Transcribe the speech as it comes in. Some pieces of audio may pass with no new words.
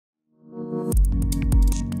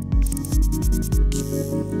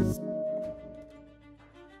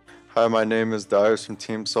Hi, my name is Dyrus from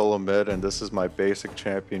Team Solo Mid, and this is my basic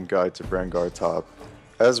champion guide to Rengar top.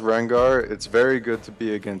 As Rengar, it's very good to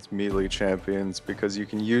be against melee champions because you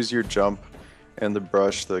can use your jump and the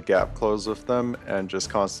brush to gap close with them and just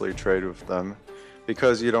constantly trade with them.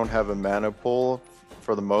 Because you don't have a mana pool,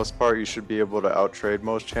 for the most part, you should be able to out-trade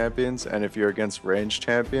most champions, and if you're against ranged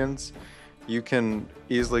champions, you can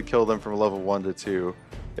easily kill them from level 1 to 2.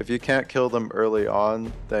 If you can't kill them early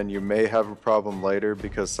on, then you may have a problem later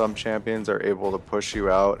because some champions are able to push you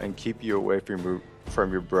out and keep you away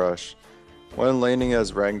from your brush. When laning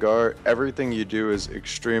as Rengar, everything you do is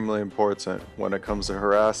extremely important when it comes to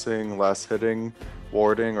harassing, last hitting,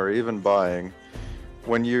 warding, or even buying.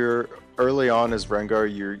 When you're early on as Rengar,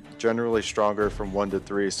 you're generally stronger from 1 to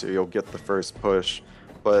 3, so you'll get the first push.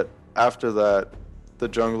 But after that, the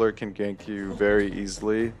jungler can gank you very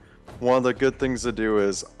easily. One of the good things to do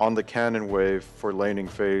is on the cannon wave for laning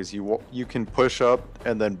phase, you can push up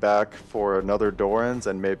and then back for another Doran's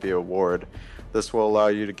and maybe a ward. This will allow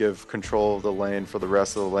you to give control of the lane for the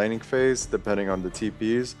rest of the laning phase, depending on the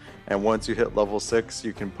TPs. And once you hit level 6,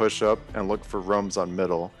 you can push up and look for roams on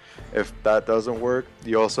middle. If that doesn't work,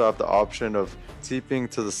 you also have the option of TPing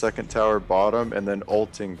to the second tower bottom and then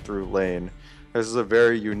ulting through lane. This is a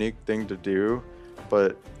very unique thing to do,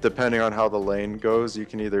 but depending on how the lane goes, you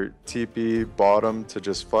can either TP bottom to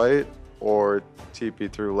just fight or TP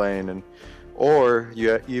through lane, or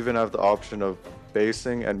you even have the option of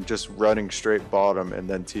basing and just running straight bottom and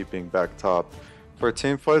then TPing back top. For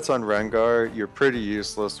team fights on Rengar, you're pretty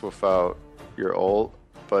useless without your ult,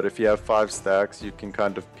 but if you have 5 stacks, you can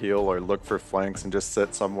kind of peel or look for flanks and just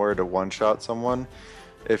sit somewhere to one-shot someone.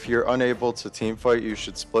 If you're unable to team fight, you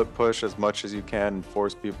should split push as much as you can and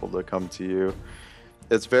force people to come to you.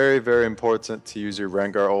 It's very, very important to use your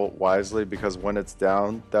Rengar ult wisely because when it's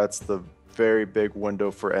down, that's the very big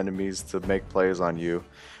window for enemies to make plays on you.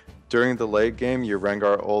 During the late game, your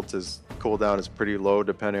Rengar ult cooldown is pretty low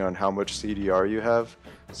depending on how much CDR you have,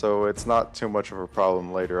 so it's not too much of a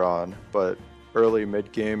problem later on, but early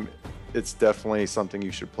mid game, it's definitely something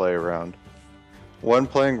you should play around. When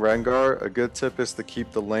playing Rengar, a good tip is to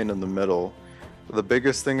keep the lane in the middle. The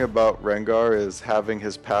biggest thing about Rengar is having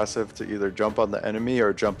his passive to either jump on the enemy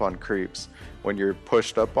or jump on creeps. When you're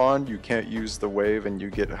pushed up on, you can't use the wave and you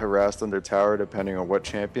get harassed under tower depending on what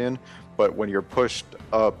champion, but when you're pushed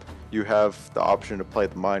up, you have the option to play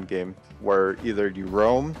the mind game, where either you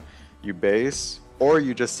roam, you base, or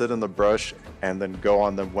you just sit in the brush and then go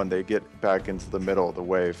on them when they get back into the middle of the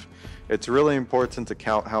wave. It's really important to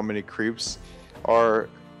count how many creeps are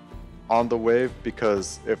on the wave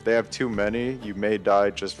because if they have too many, you may die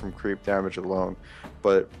just from creep damage alone.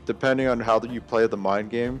 But depending on how you play the mind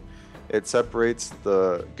game, it separates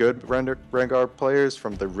the good Rengar players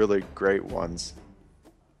from the really great ones.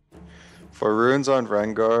 For runes on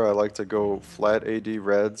Rengar, I like to go flat AD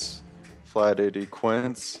reds, flat AD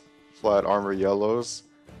quints, flat armor yellows,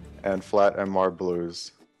 and flat MR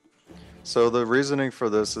blues. So the reasoning for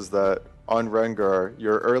this is that on Rengar,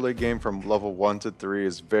 your early game from level 1 to 3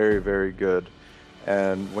 is very, very good.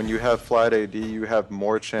 And when you have flat AD, you have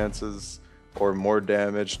more chances or more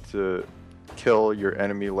damage to kill your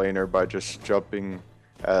enemy laner by just jumping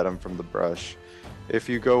at him from the brush. If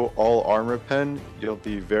you go all armor pen, you'll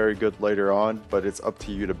be very good later on, but it's up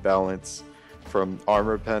to you to balance from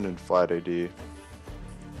armor pen and flat AD.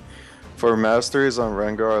 For masteries on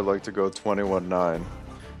Rengar, I like to go 21-9.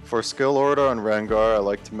 For skill order on Rengar, I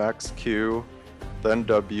like to max Q, then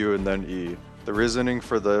W, and then E. The reasoning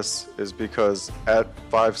for this is because at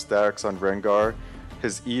 5 stacks on Rengar,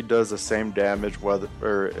 his E does the same damage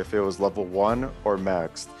whether if it was level 1 or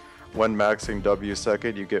maxed. When maxing W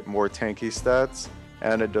second, you get more tanky stats,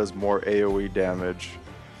 and it does more AoE damage.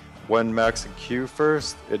 When maxing Q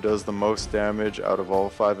first, it does the most damage out of all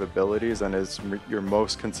 5 abilities and is your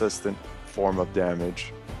most consistent form of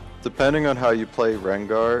damage. Depending on how you play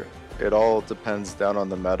Rengar, it all depends down on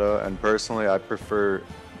the meta, and personally I prefer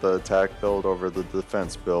the attack build over the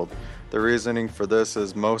defense build. The reasoning for this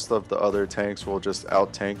is most of the other tanks will just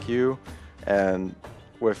out-tank you, and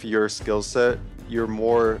with your skill set, you're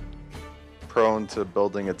more prone to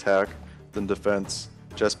building attack than defense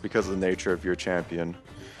just because of the nature of your champion.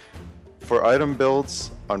 For item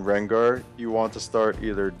builds on Rengar, you want to start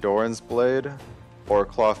either Doran's Blade or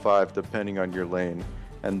Claw 5 depending on your lane,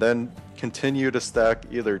 and then continue to stack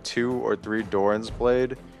either 2 or 3 Doran's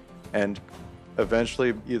Blade and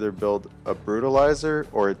eventually either build a Brutalizer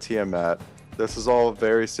or a Tiamat. This is all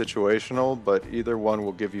very situational, but either one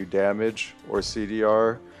will give you damage or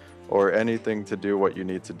CDR or anything to do what you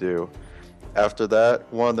need to do. After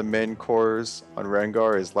that, one of the main cores on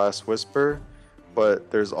Rengar is Last Whisper,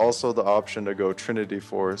 but there's also the option to go Trinity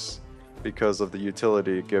Force because of the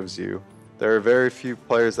utility it gives you. There are very few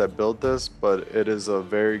players that build this, but it is a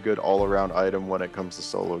very good all-around item when it comes to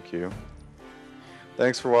solo queue.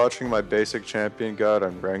 Thanks for watching my basic champion guide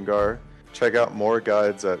on Rengar. Check out more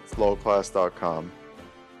guides at slowclass.com.